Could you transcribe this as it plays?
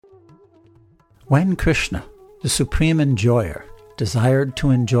When Krishna, the supreme enjoyer, desired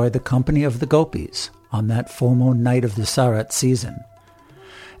to enjoy the company of the gopis on that full moon night of the Sarat season,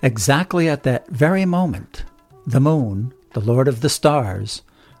 exactly at that very moment, the moon, the lord of the stars,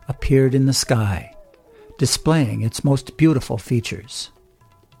 appeared in the sky, displaying its most beautiful features.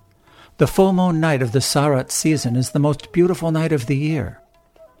 The full moon night of the Sarat season is the most beautiful night of the year.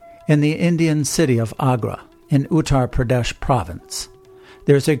 In the Indian city of Agra, in Uttar Pradesh province,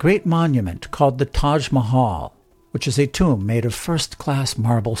 there is a great monument called the Taj Mahal, which is a tomb made of first-class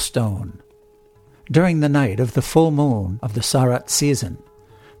marble stone. During the night of the full moon of the Sarat season,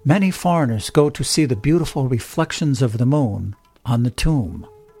 many foreigners go to see the beautiful reflections of the moon on the tomb.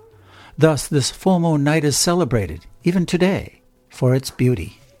 Thus, this full moon night is celebrated, even today, for its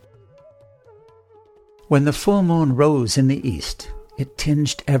beauty. When the full moon rose in the east, it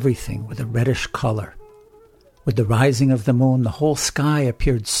tinged everything with a reddish color. With the rising of the moon, the whole sky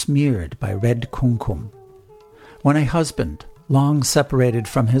appeared smeared by red kumkum. When a husband, long separated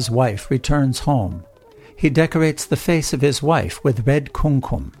from his wife, returns home, he decorates the face of his wife with red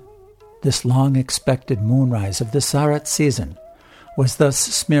kumkum. This long-expected moonrise of the Sarat season was thus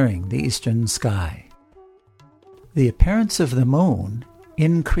smearing the eastern sky. The appearance of the moon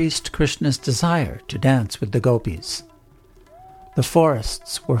increased Krishna's desire to dance with the gopis. The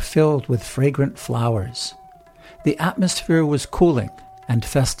forests were filled with fragrant flowers. The atmosphere was cooling and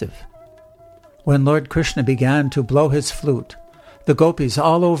festive. When Lord Krishna began to blow his flute, the gopis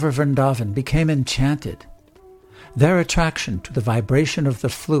all over Vrindavan became enchanted. Their attraction to the vibration of the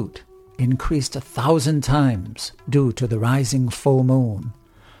flute increased 1,000 times due to the rising full moon,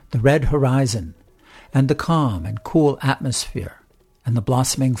 the red horizon, and the calm and cool atmosphere, and the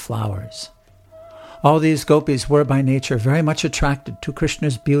blossoming flowers. All these gopis were by nature very much attracted to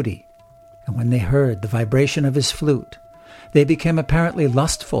Krishna's beauty, and when they heard the vibration of his flute, they became apparently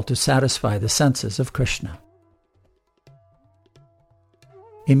lustful to satisfy the senses of Krishna.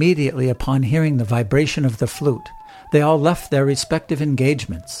 Immediately upon hearing the vibration of the flute, they all left their respective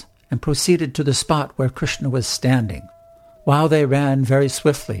engagements and proceeded to the spot where Krishna was standing. While they ran very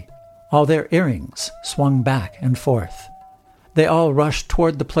swiftly, all their earrings swung back and forth. They all rushed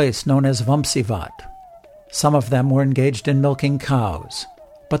toward the place known as Vamsivat. Some of them were engaged in milking cows,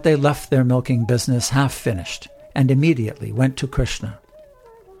 but they left their milking business half-finished and immediately went to Krishna.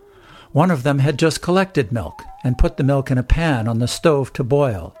 One of them had just collected milk and put the milk in a pan on the stove to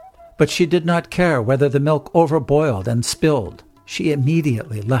boil, but she did not care whether the milk overboiled and spilled. She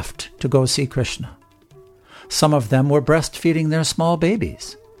immediately left to go see Krishna. Some of them were breastfeeding their small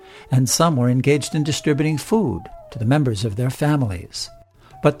babies, and some were engaged in distributing food to the members of their families.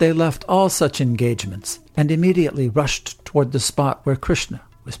 But they left all such engagements and immediately rushed toward the spot where Krishna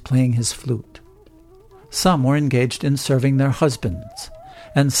was playing his flute. Some were engaged in serving their husbands,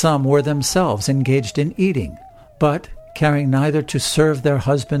 and some were themselves engaged in eating, but, caring neither to serve their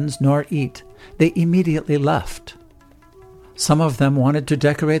husbands nor eat, they immediately left. Some of them wanted to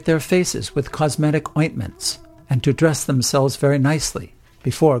decorate their faces with cosmetic ointments and to dress themselves very nicely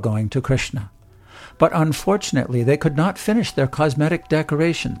before going to Krishna. But unfortunately they could not finish their cosmetic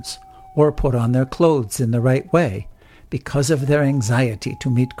decorations or put on their clothes in the right way because of their anxiety to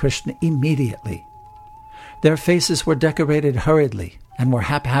meet Krishna immediately. Their faces were decorated hurriedly and were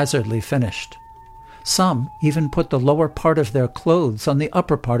haphazardly finished. Some even put the lower part of their clothes on the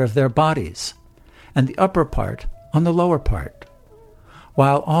upper part of their bodies, and the upper part on the lower part.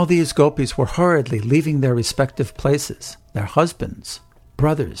 While all these gopis were hurriedly leaving their respective places, their husbands,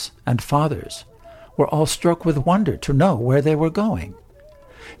 brothers, and fathers were all struck with wonder to know where they were going.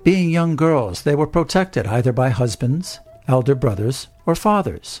 Being young girls, they were protected either by husbands, elder brothers, or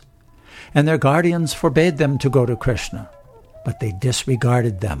fathers, and their guardians forbade them to go to Krishna, but they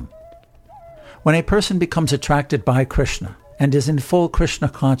disregarded them. When a person becomes attracted by Krishna and is in full Krishna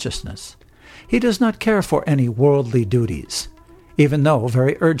consciousness, he does not care for any worldly duties, even though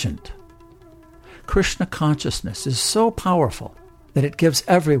very urgent. Krishna consciousness is so powerful that it gives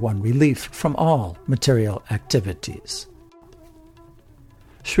everyone relief from all material activities.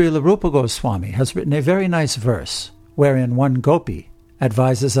 Srila Rupa Goswami has written a very nice verse wherein one gopi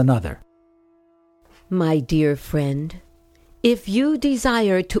advises another. My dear friend, if you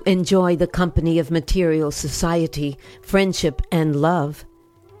desire to enjoy the company of material society, friendship, and love,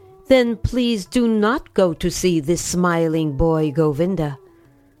 then please do not go to see this smiling boy Govinda,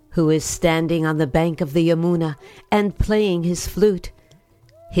 who is standing on the bank of the Yamuna and playing his flute,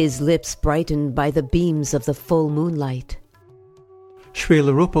 his lips brightened by the beams of the full moonlight.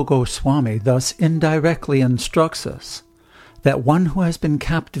 Srila Rupa Goswami thus indirectly instructs us that one who has been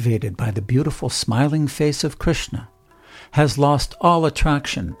captivated by the beautiful smiling face of Krishna has lost all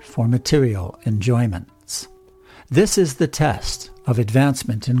attraction for material enjoyments. This is the test of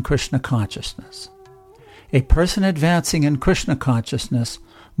advancement in Krishna consciousness. A person advancing in Krishna consciousness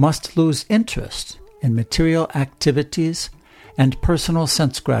must lose interest in material activities and personal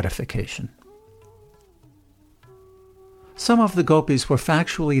sense gratification. Some of the gopis were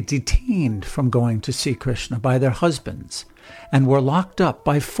factually detained from going to see Krishna by their husbands and were locked up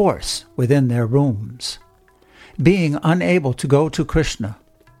by force within their rooms. Being unable to go to Krishna,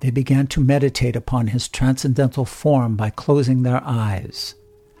 they began to meditate upon his transcendental form by closing their eyes.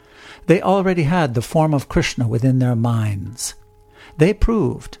 They already had the form of Krishna within their minds. They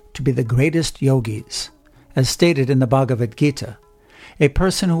proved to be the greatest yogis. As stated in the Bhagavad Gita, a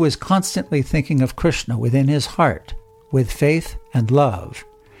person who is constantly thinking of Krishna within his heart, with faith and love,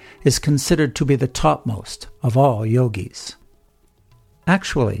 is considered to be the topmost of all yogis.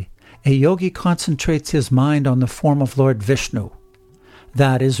 Actually, a yogi concentrates his mind on the form of Lord Vishnu.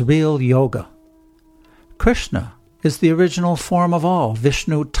 That is real yoga. Krishna is the original form of all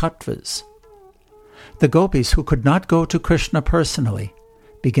Vishnu tattvas. The gopis who could not go to Krishna personally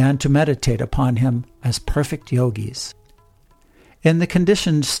began to meditate upon him as perfect yogis. In the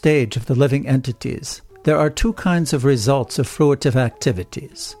conditioned stage of the living entities, there are two kinds of results of fruitive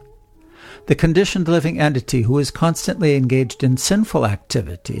activities. The conditioned living entity who is constantly engaged in sinful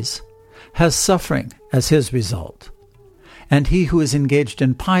activities has suffering as his result, and he who is engaged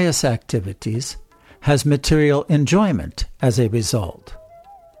in pious activities has material enjoyment as a result.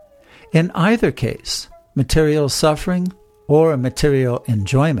 In either case, material suffering or material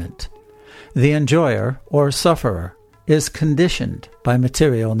enjoyment, the enjoyer or sufferer is conditioned by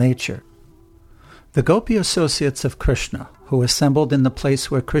material nature. The gopi associates of Krishna, who assembled in the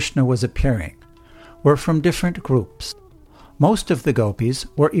place where Krishna was appearing, were from different groups. Most of the gopis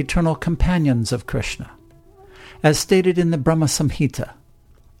were eternal companions of Krishna. As stated in the Brahma Samhita,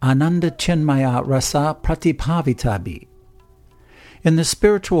 Ananda Chinmaya Rasa Pratibhavitabi. In the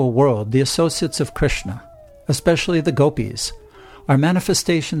spiritual world, the associates of Krishna, especially the gopis, are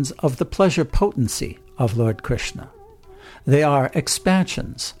manifestations of the pleasure potency of Lord Krishna. They are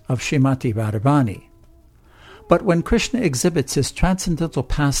expansions of Srimati Radharani. But when Krishna exhibits his transcendental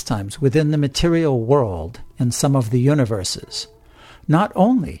pastimes within the material world in some of the universes, not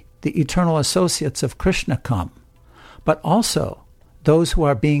only the eternal associates of Krishna come, but also those who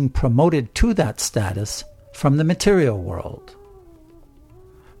are being promoted to that status from the material world.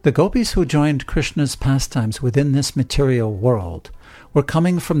 The gopis who joined Krishna's pastimes within this material world were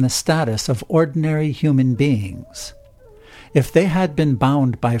coming from the status of ordinary human beings. If they had been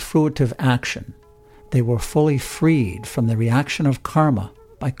bound by fruitive action, they were fully freed from the reaction of karma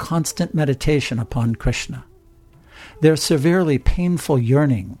by constant meditation upon Krishna. Their severely painful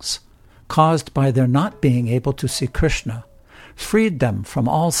yearnings, caused by their not being able to see Krishna, freed them from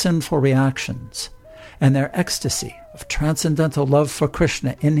all sinful reactions, and their ecstasy of transcendental love for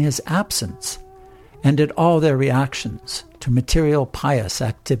Krishna in his absence ended all their reactions to material pious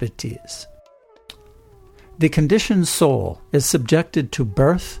activities. The conditioned soul is subjected to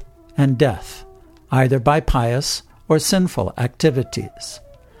birth and death, either by pious or sinful activities.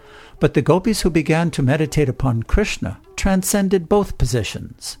 But the gopis who began to meditate upon Krishna transcended both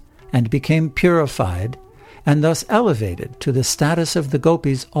positions and became purified and thus elevated to the status of the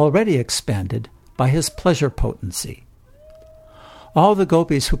gopis already expanded by his pleasure potency. All the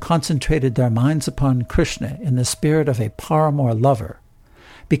gopis who concentrated their minds upon Krishna in the spirit of a paramour lover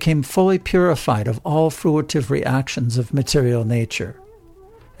became fully purified of all fruitive reactions of material nature,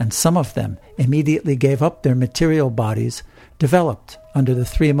 and some of them immediately gave up their material bodies developed under the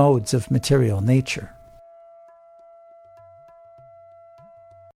three modes of material nature.